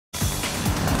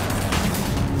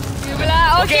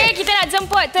Okey, kita nak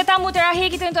jemput tetamu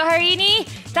terakhir kita untuk hari ini.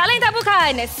 Tak lain tak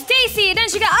bukan Stacy dan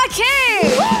juga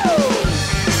Akim.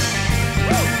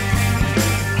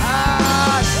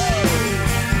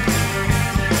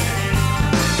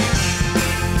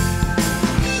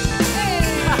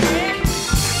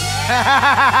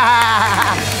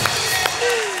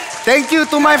 Thank you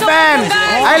to my fans.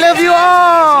 I love you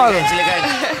all. Silakan.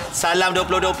 Salam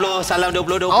 2020, salam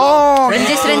 2020. Oh,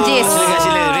 Renjis.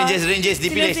 Silakan. Renjis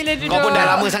dipilih. Sila duduk. Kau pun dah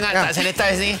lama sangat tak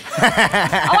sanitize ni.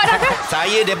 Awak dah ke?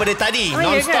 Saya daripada tadi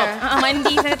non-stop.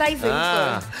 Mandi sanitizer.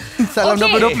 salam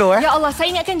 2020 Ya Allah, saya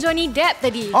ingatkan Johnny Depp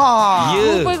tadi.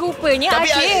 Ya. Rupa-rupanya Tapi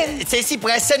Akim. Sesi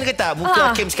perasan ke tak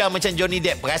muka Akim sekarang macam Johnny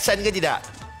Depp? Perasan ke tidak?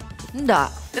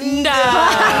 Enggak.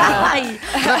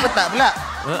 Kenapa tak pula?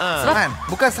 Kan?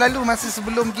 Bukan selalu masa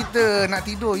sebelum kita nak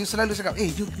tidur, you selalu cakap,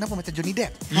 you kenapa macam Johnny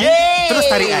Depp? Yeay! Terus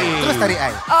tarik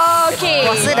air. Okey.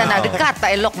 Rasa dah nak dekat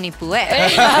tak elok menipu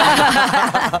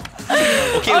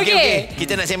Okey.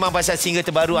 Kita nak sembang pasal single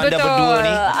terbaru anda berdua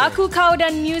ni. Aku, Kau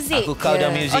dan Music. Aku, Kau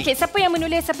dan Music. Okey, siapa yang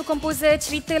menulis, siapa komposer,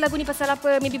 cerita lagu ni pasal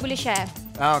apa? Maybe boleh share.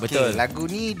 Betul. Lagu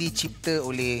ni dicipta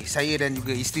oleh saya dan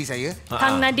juga isteri saya.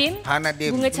 Kang Nadim.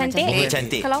 Bunga Cantik. Bunga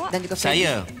Cantik. Kalau awak? Dan juga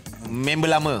Saya member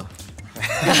lama.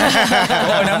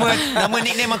 nama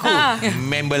nickname aku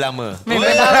member lama.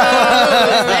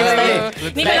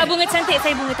 Ni kalau Bunga Cantik,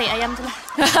 saya Bunga Tai Ayam tu lah.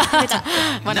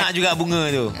 Nak juga bunga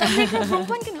tu.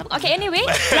 Perempuan kan. Okey, anyway,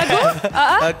 lagu.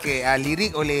 Okey,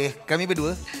 lirik oleh kami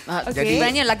berdua. Jadi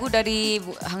sebenarnya lagu dari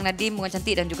Hang Nadim, Bunga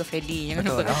Cantik dan juga Freddy. Jangan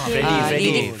lupa.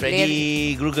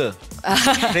 Freddy Krueger.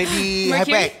 Freddy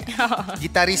Hyperx.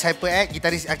 Gitaris Hyperx,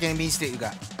 gitaris Akim Stacy juga.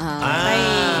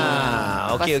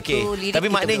 Okey. Tapi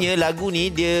maknanya lagu ni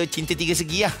dia cinta tiga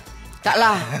segi lah.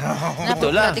 Taklah.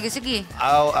 Betul lah. Tiga segi.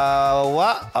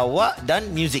 Awak dan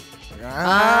music.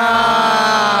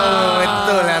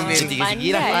 Betul lah. Tiga segi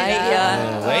lah.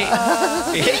 Baik.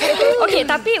 Okey,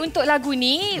 tapi untuk lagu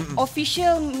ni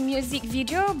official music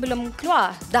video belum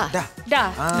keluar. Dah.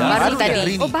 Baru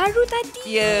tadi. Baru tadi.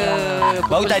 Ya.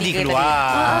 Baru tadi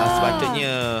keluar.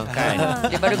 Sepatutnya kan.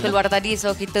 Dia baru keluar tadi,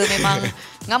 so kita memang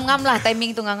ngam-ngam lah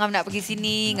timing tu, ngam-ngam nak pergi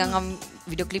sini, ngam-ngam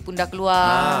video klip pun dah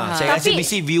keluar. Saya rasa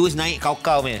mesti viewers naik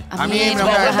kau-kau punya. Amin.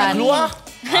 Dah keluar.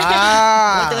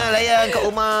 Tengah layan kat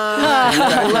rumah.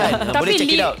 Boleh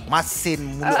check it out.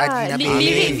 Masin mulut Haji Nabil.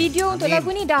 Lirik video untuk lagu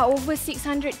ni dah over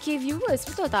 600k viewers,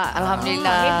 betul tak?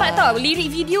 Alhamdulillah. Hebat tau, lirik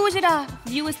video je dah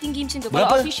viewers tinggi macam tu. Kalau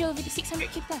Berapa? official video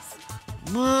 600k plus.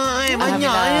 Banyaknya.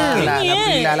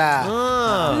 Alhamdulillah lah.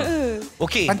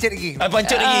 Okey. Pancut lagi.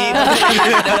 Pancut lagi.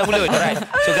 Dalam mulut. Alright.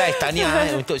 So guys,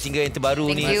 tahniah untuk single yang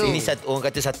terbaru ni. Ini orang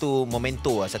kata satu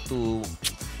memento lah.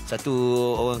 Satu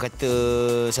orang kata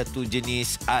satu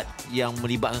jenis art yang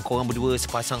melibatkan korang berdua,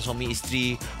 sepasang suami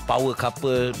isteri, power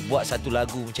couple, buat satu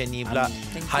lagu macam ni pula.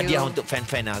 Hadiah untuk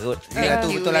fan-fan lah kot. Ya, tu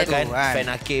betul lah tu. Kan? Fan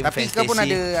Akim, tapi fan kau pun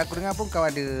Stacy. ada, aku dengar pun kau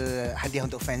ada hadiah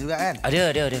untuk fan juga kan?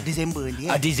 Ada. Disember ni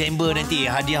kan? Disember nanti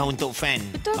hadiah untuk fan.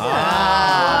 Betul ke?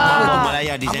 Mampu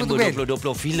Malaya Apa Disember tu, Ben?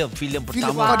 2020. Filem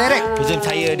pertama. Kau direct? Film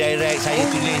saya direct, saya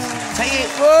tulis. Saya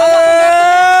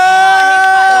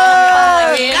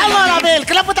Come on Nabil,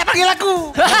 kenapa tak panggil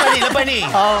aku? Lepas ni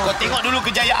kau tengok dulu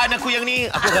kejayaan aku yang ni,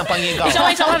 aku akan panggil kau.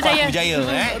 InsyaAllah berjaya.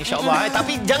 InsyaAllah.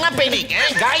 Tapi jangan panik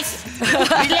guys.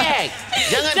 Relax.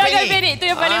 Jangan panik, tu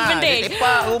yang paling penting.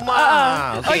 Lepak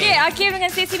rumah. Okey, Akim dengan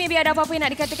Stacy, maybe ada apa-apa yang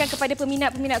nak dikatakan kepada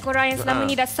peminat-peminat korang yang selama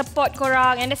ni dah support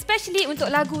korang, and especially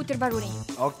untuk lagu terbaru ni.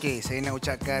 Okey, saya nak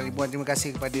ucapkan ribuan terima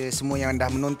kasih kepada semua yang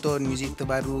dah menonton muzik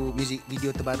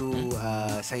video terbaru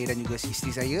saya dan juga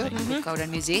isteri saya. Kau dan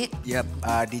Music. Yep,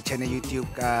 di channel YouTube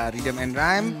Rhythm and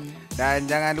Rhyme. Dan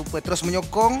jangan lupa terus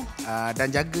menyokong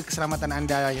dan jaga keselamatan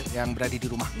anda yang berada di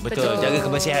rumah. Betul. Jaga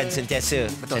kebersihan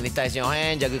sentiasa. Sanitize your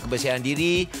hand, jaga kebersihan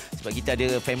diri. Sebab kita ada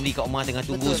family kat rumah tengah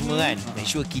tunggu semua kan. Make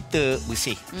sure kita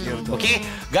bersih. Okey,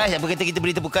 guys, apa kata kita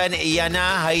beri tepukan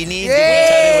Iana hari ini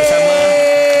berbicara bersama.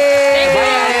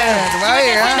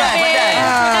 Terbaik.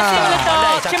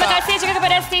 Terima kasih juga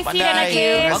kepada Stacy dan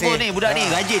Akim. Bagus ni budak ni,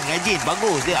 rajin.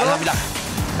 Bagus dia, alhamdulillah.